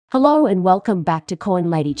Hello and welcome back to Coin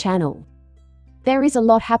Lady channel. There is a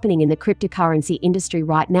lot happening in the cryptocurrency industry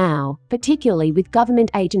right now, particularly with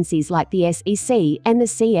government agencies like the SEC and the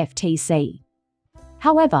CFTC.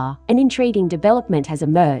 However, an intriguing development has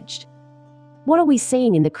emerged. What are we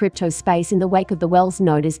seeing in the crypto space in the wake of the Wells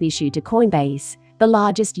notice issued to Coinbase, the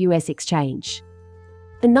largest US exchange?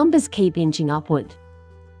 The numbers keep inching upward.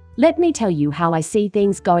 Let me tell you how I see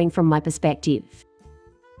things going from my perspective.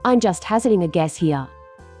 I'm just hazarding a guess here.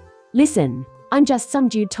 Listen, I'm just some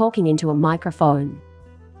dude talking into a microphone.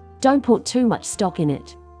 Don't put too much stock in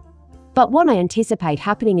it. But what I anticipate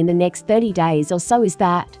happening in the next 30 days or so is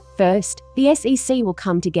that, first, the SEC will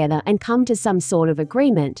come together and come to some sort of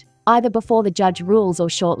agreement, either before the judge rules or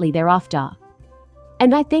shortly thereafter.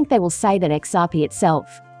 And I think they will say that XRP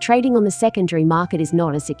itself, trading on the secondary market, is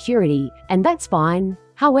not a security, and that's fine.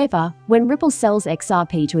 However, when Ripple sells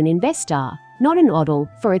XRP to an investor, not an HODL,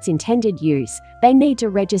 for its intended use, they need to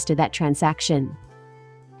register that transaction.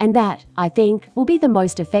 And that, I think, will be the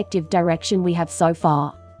most effective direction we have so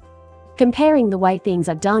far. Comparing the way things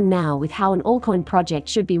are done now with how an altcoin project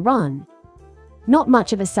should be run. Not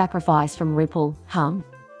much of a sacrifice from Ripple,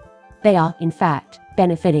 They are, in fact,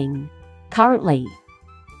 benefiting. Currently,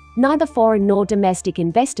 neither foreign nor domestic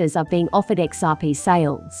investors are being offered XRP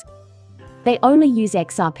sales. They only use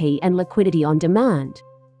XRP and liquidity on demand.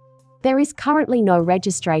 There is currently no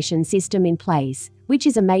registration system in place, which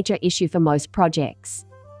is a major issue for most projects.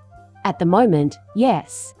 At the moment,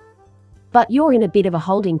 yes. But you're in a bit of a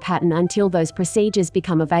holding pattern until those procedures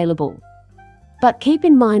become available. But keep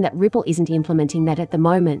in mind that Ripple isn't implementing that at the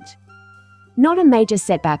moment. Not a major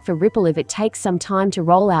setback for Ripple if it takes some time to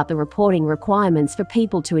roll out the reporting requirements for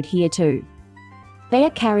people to adhere to. They are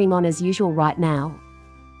carrying on as usual right now.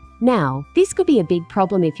 Now, this could be a big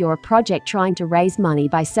problem if you're a project trying to raise money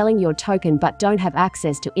by selling your token but don't have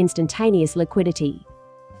access to instantaneous liquidity.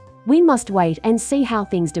 We must wait and see how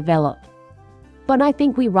things develop. But I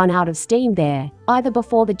think we run out of steam there, either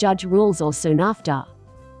before the judge rules or soon after.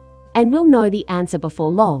 And we'll know the answer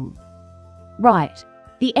before long. Right,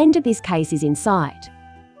 the end of this case is in sight.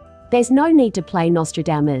 There's no need to play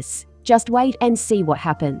Nostradamus, just wait and see what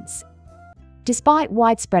happens. Despite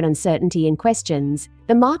widespread uncertainty and questions,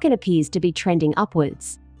 the market appears to be trending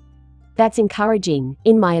upwards. That's encouraging,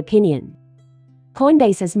 in my opinion.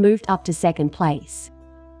 Coinbase has moved up to second place.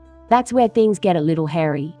 That's where things get a little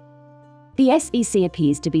hairy. The SEC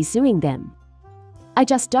appears to be suing them. I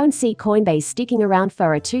just don't see Coinbase sticking around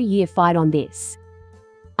for a 2-year fight on this.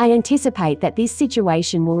 I anticipate that this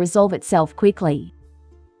situation will resolve itself quickly.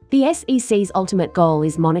 The SEC's ultimate goal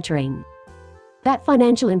is monitoring. That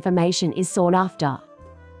financial information is sought after.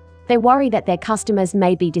 They worry that their customers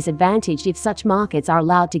may be disadvantaged if such markets are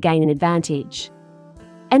allowed to gain an advantage.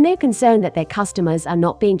 And they're concerned that their customers are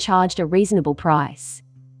not being charged a reasonable price.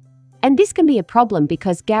 And this can be a problem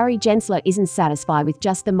because Gary Gensler isn't satisfied with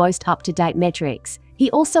just the most up-to-date metrics. He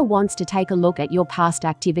also wants to take a look at your past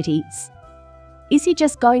activities. Is he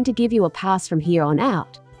just going to give you a pass from here on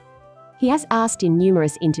out? He has asked in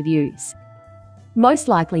numerous interviews. Most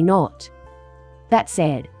likely not. That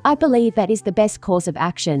said, I believe that is the best course of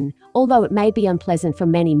action, although it may be unpleasant for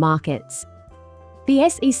many markets. The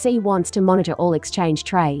SEC wants to monitor all exchange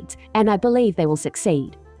trades, and I believe they will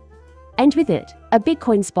succeed. And with it, a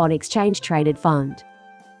Bitcoin spot exchange-traded fund.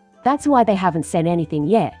 That's why they haven't said anything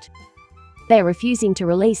yet. They're refusing to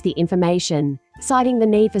release the information, citing the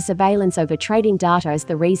need for surveillance over trading data as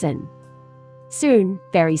the reason. Soon,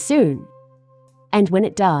 very soon. And when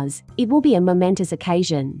it does, it will be a momentous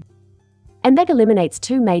occasion. And that eliminates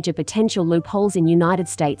 2 major potential loopholes in United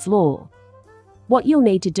States law. What you'll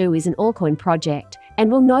need to do is an altcoin project,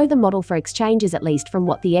 and we'll know the model for exchanges at least from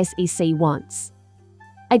what the SEC wants.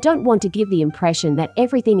 I don't want to give the impression that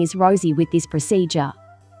everything is rosy with this procedure.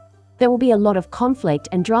 There will be a lot of conflict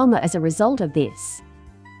and drama as a result of this.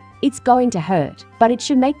 It's going to hurt, but it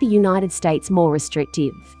should make the United States more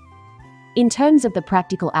restrictive. In terms of the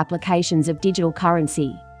practical applications of digital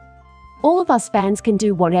currency, all of us fans can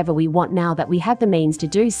do whatever we want now that we have the means to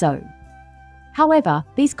do so. However,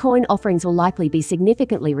 these coin offerings will likely be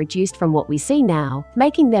significantly reduced from what we see now,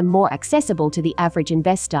 making them more accessible to the average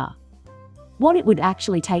investor. What it would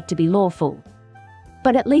actually take to be lawful.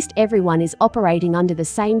 But at least everyone is operating under the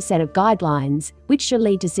same set of guidelines, which should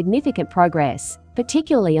lead to significant progress,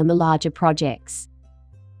 particularly on the larger projects.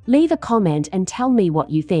 Leave a comment and tell me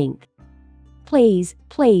what you think. Please,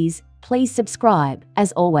 please, please subscribe,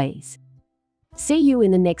 as always. See you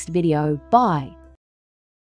in the next video. Bye.